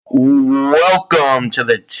Welcome to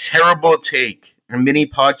the Terrible Take, a mini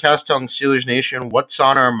podcast telling Steelers Nation what's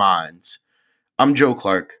on our minds. I'm Joe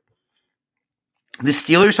Clark. The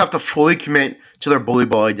Steelers have to fully commit to their bully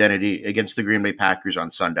ball identity against the Green Bay Packers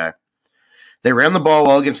on Sunday. They ran the ball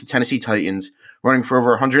well against the Tennessee Titans, running for over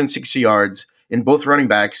 160 yards, and both running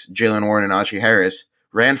backs, Jaylen Warren and Najee Harris,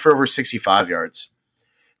 ran for over 65 yards.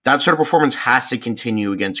 That sort of performance has to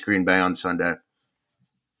continue against Green Bay on Sunday.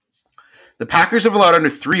 The Packers have allowed under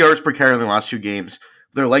 3 yards per carry in the last two games.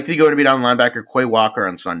 They're likely going to be down linebacker Quay Walker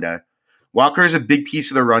on Sunday. Walker is a big piece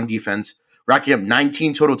of their run defense, racking up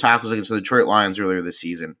 19 total tackles against the Detroit Lions earlier this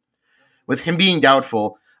season. With him being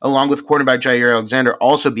doubtful, along with cornerback Jaire Alexander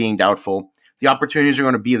also being doubtful, the opportunities are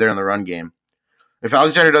going to be there in the run game. If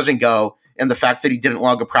Alexander doesn't go, and the fact that he didn't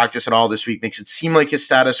log a practice at all this week makes it seem like his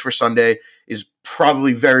status for Sunday is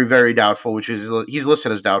probably very, very doubtful, which is he's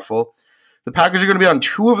listed as doubtful. The Packers are going to be on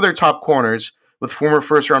two of their top corners, with former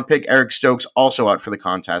first-round pick Eric Stokes also out for the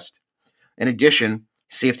contest. In addition,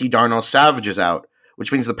 safety Darnell Savage is out,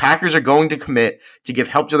 which means the Packers are going to commit to give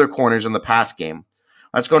help to their corners in the pass game.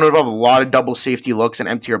 That's going to involve a lot of double safety looks and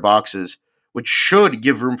emptier boxes, which should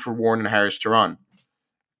give room for Warren and Harris to run.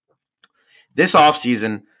 This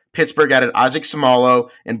offseason, Pittsburgh added Isaac Seumalo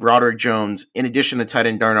and Broderick Jones, in addition to tight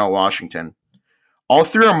end Darnell Washington. All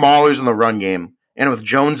three are maulers in the run game, and with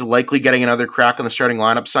Jones likely getting another crack on the starting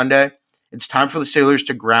lineup Sunday, it's time for the Steelers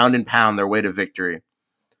to ground and pound their way to victory.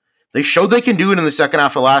 They showed they can do it in the second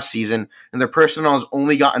half of last season, and their personnel has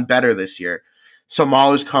only gotten better this year.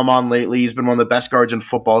 Seumalo's come on lately. He's been one of the best guards in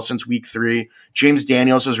football since week 3. James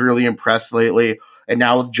Daniels has really impressed lately. And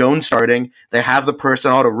now with Jones starting, they have the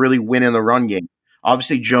personnel to really win in the run game.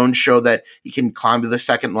 Obviously, Jones showed that he can climb to the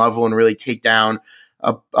second level and really take down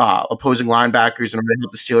opposing linebackers and really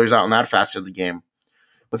help the Steelers out in that facet of the game.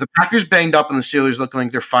 With the Packers banged up and the Steelers looking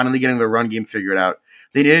like they're finally getting their run game figured out,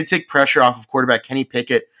 they needed to take pressure off of quarterback Kenny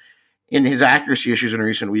Pickett in his accuracy issues in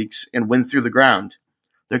recent weeks and win through the ground.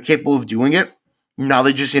 They're capable of doing it. Now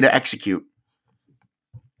they just need to execute.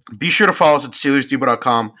 Be sure to follow us at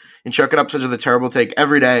SteelersDepot.com and check out episodes of The Terrible Take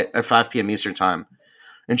every day at 5 p.m. Eastern Time.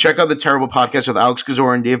 And check out The Terrible Podcast with Alex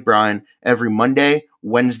Gazor and Dave Bryan every Monday,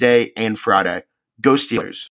 Wednesday, and Friday. Go Steelers.